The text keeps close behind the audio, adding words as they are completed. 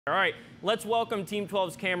All right, let's welcome Team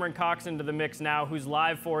 12's Cameron Cox into the mix now, who's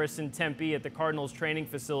live for us in Tempe at the Cardinals training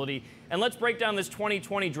facility. And let's break down this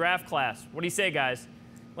 2020 draft class. What do you say, guys?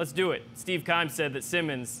 Let's do it. Steve Keim said that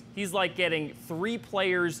Simmons, he's like getting 3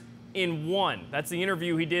 players in one. That's the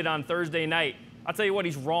interview he did on Thursday night. I'll tell you what,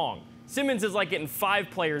 he's wrong. Simmons is like getting 5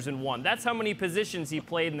 players in one. That's how many positions he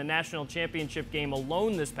played in the national championship game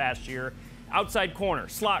alone this past year. Outside corner,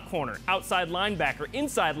 slot corner, outside linebacker,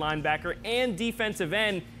 inside linebacker, and defensive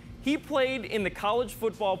end. He played in the college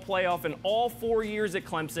football playoff in all 4 years at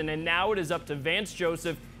Clemson, and now it is up to Vance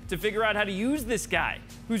Joseph to figure out how to use this guy,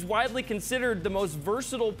 who's widely considered the most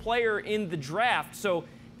versatile player in the draft. So,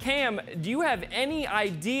 Cam, do you have any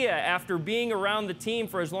idea, after being around the team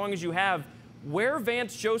for as long as you have, where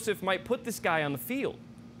Vance Joseph might put this guy on the field?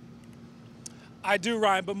 I do,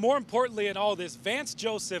 Ryan, but more importantly in all this, Vance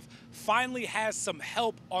Joseph finally has some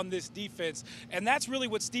help on this defense, and that's really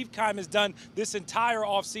what Steve Keim has done this entire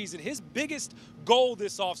offseason. His biggest goal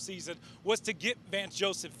this offseason was to get Vance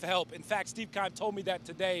Joseph help. In fact, Steve Keim told me that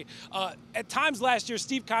today. At times last year,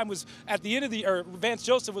 Steve Keim was at the end of the, or Vance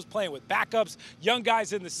Joseph was playing with backups, young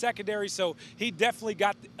guys in the secondary, so he definitely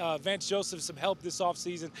got Vance Joseph some help this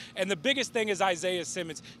offseason. And the biggest thing is Isaiah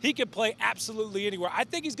Simmons. He can play absolutely anywhere. I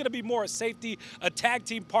think he's going to be more a safety, a tag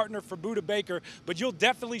team partner for Budda Baker, but you'll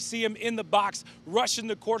definitely see him in the box, rushing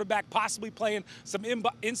the quarterback, possibly playing some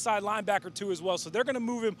inside linebacker too as well. So they're going to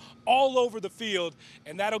move him all over the field,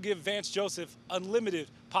 and that'll give Vance Joseph unlimited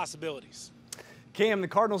possibilities. Cam, the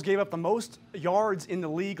Cardinals gave up the most yards in the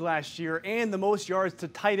league last year and the most yards to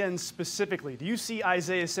tight ends specifically. Do you see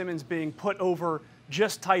Isaiah Simmons being put over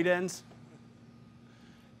just tight ends?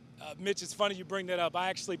 Mitch, it's funny you bring that up. I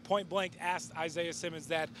actually point blank asked Isaiah Simmons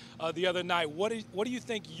that the other night. What do you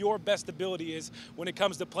think your best ability is when it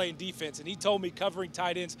comes to playing defense? And he told me covering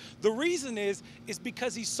tight ends. The reason is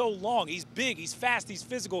because he's so long. He's big, he's fast, he's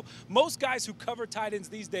physical. Most guys who cover tight ends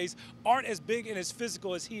these days aren't as big and as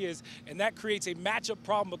physical as he is, and that creates a matchup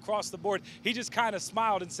problem across the board. He just kind of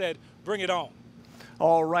smiled and said, bring it on.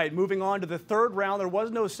 All right, moving on to the 3rd round. There was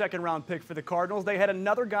no 2nd-round pick for the Cardinals. They had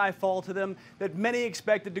another guy fall to them that many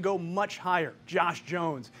expected to go much higher, Josh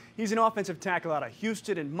Jones. He's an offensive tackle out of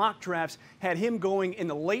Houston, and mock drafts had him going in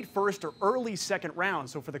the late 1st or early 2nd round.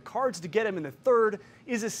 So for the Cards to get him in the 3rd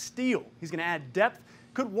is a steal. He's going to add depth,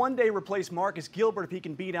 could one day replace Marcus Gilbert if he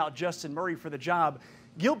can beat out Justin Murray for the job.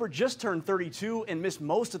 Gilbert just turned 32 and missed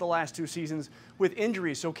most of the last 2 seasons with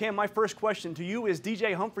injuries. So, Cam, my first question to you is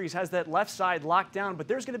DJ Humphries has that left side locked down, but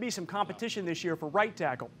there's going to be some competition this year for right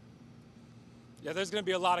tackle. Yeah, there's going to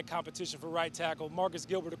be a lot of competition for right tackle. Marcus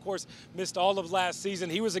Gilbert, of course, missed all of last season.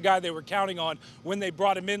 He was a guy they were counting on when they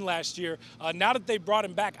brought him in last year. Now that they brought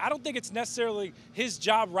him back, I don't think it's necessarily his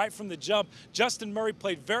job right from the jump. Justin Murray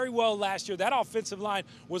played very well last year. That offensive line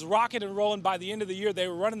was rocking and rolling by the end of the year. They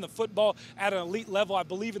were running the football at an elite level, I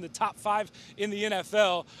believe in the top 5 in the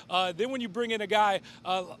NFL. Then when you bring in a guy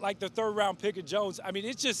like the 3rd-round pick of Jones, I mean,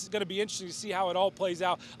 it's just going to be interesting to see how it all plays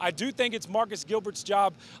out. I do think it's Marcus Gilbert's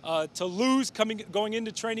job to lose going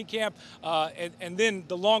into training camp, and then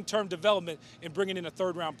the long-term development in bringing in a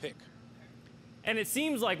 3rd-round pick. And it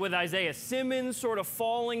seems like with Isaiah Simmons sort of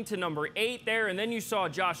falling to number 8 there, and then you saw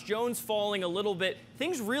Josh Jones falling a little bit,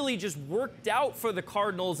 things really just worked out for the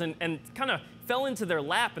Cardinals and kind of fell into their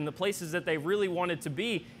lap in the places that they really wanted to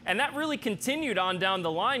be. And that really continued on down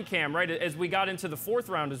the line, Cam, right, as we got into the 4th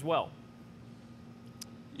round as well.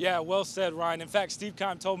 Yeah, well said, Ryan. In fact, Steve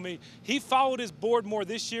Keim told me he followed his board more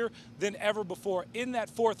this year than ever before. In that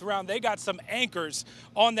 4th round, they got some anchors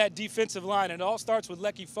on that defensive line, and it all starts with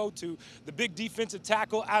Leki Fotu, the big defensive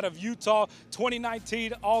tackle out of Utah,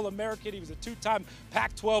 2019 All-American. He was a 2-time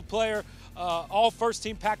Pac-12 player, all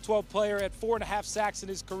first-team Pac-12 player, at 4.5 sacks in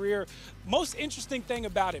his career. Most interesting thing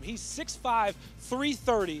about him, he's 6'5",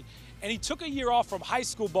 330, and he took a year off from high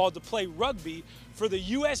school ball to play rugby for the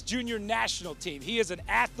U.S. Junior National Team. He is an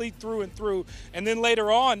athlete through and through. And then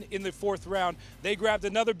later on in the 4th round, they grabbed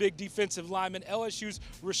another big defensive lineman, LSU's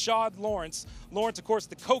Rashard Lawrence. Lawrence, of course,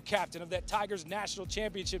 the co-captain of that Tigers national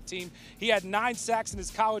championship team. He had 9 sacks in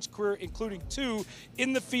his college career, including 2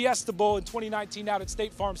 in the Fiesta Bowl in 2019 out at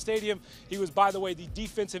State Farm Stadium. He was, by the way, the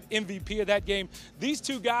defensive MVP of that game. These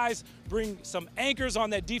 2 guys bring some anchors on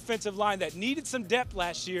that defensive line that needed some depth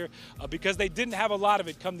last year because they didn't have a lot of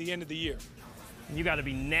it come the end of the year. You got to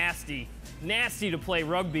be nasty to play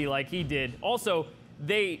rugby like he did. Also,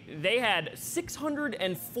 they had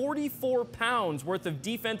 644 pounds worth of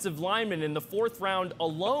defensive linemen in the 4th round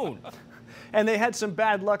alone. And they had some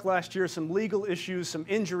bad luck last year, some legal issues, some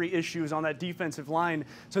injury issues on that defensive line.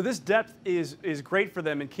 So this depth is great for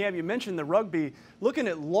them. And Cam, you mentioned the rugby. Looking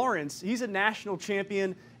at Lawrence, he's a national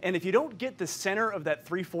champion. And if you don't get the center of that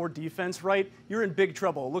 3-4 defense right, you're in big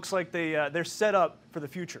trouble. It looks like they're set up for the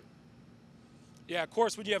future. Yeah, of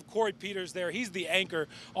course, when you have Corey Peters there, he's the anchor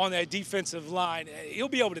on that defensive line. He'll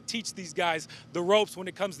be able to teach these guys the ropes when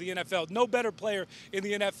it comes to the NFL. No better player in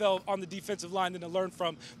the NFL on the defensive line to learn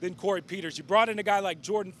from than Corey Peters. You brought in a guy like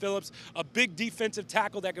Jordan Phillips, a big defensive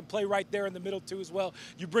tackle that can play right there in the middle too as well.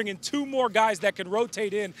 You bring in 2 more guys that can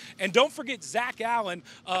rotate in. And don't forget Zach Allen.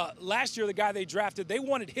 Last year, the guy they drafted, they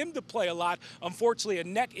wanted him to play a lot. Unfortunately, a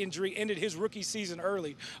neck injury ended his rookie season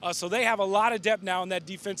early. So they have a lot of depth now on that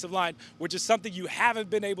defensive line, which is something you haven't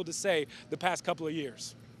been able to say the past couple of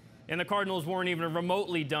years. And the Cardinals weren't even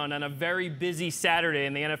remotely done on a very busy Saturday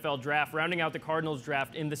in the NFL draft. Rounding out the Cardinals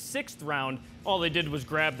draft in the 6th round, all they did was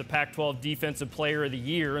grab the Pac-12 Defensive Player of the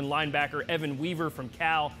Year and linebacker Evan Weaver from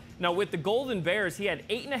Cal. Now with the Golden Bears, he had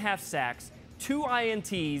 8.5 sacks, 2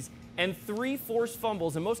 INTs, and 3 forced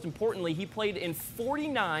fumbles. And most importantly, he played in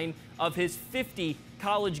 49 of his 50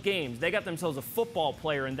 college games. They got themselves a football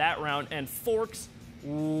player in that round, and Forks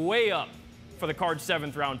way up for the Cards'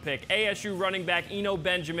 7th round pick. ASU running back Eno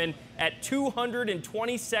Benjamin at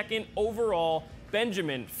 222nd overall.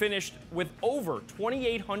 Benjamin finished with over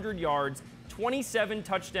 2,800 yards, 27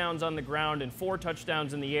 touchdowns on the ground, and 4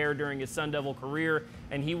 touchdowns in the air during his Sun Devil career.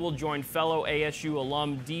 And he will join fellow ASU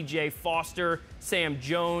alum DJ Foster, Sam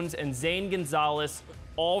Jones, and Zane Gonzalez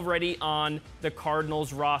already on the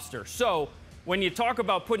Cardinals roster. So when you talk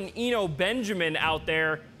about putting Eno Benjamin out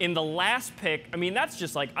there in the last pick, I mean, that's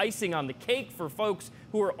just like icing on the cake for folks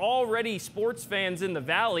who are already sports fans in the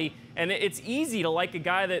Valley. And it's easy to like a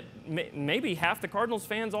guy that maybe half the Cardinals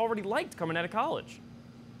fans already liked coming out of college.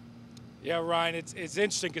 Yeah, Ryan, it's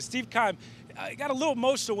interesting because Steve Keim got a little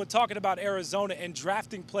emotional when talking about Arizona and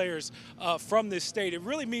drafting players from this state. It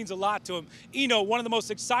really means a lot to him. Eno, one of the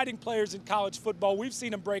most exciting players in college football. We've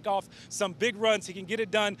seen him break off some big runs. He can get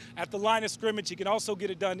it done at the line of scrimmage. He can also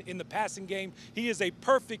get it done in the passing game. He is a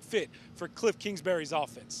perfect fit for Cliff Kingsbury's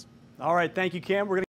offense. All right, thank you, Cam. We're gonna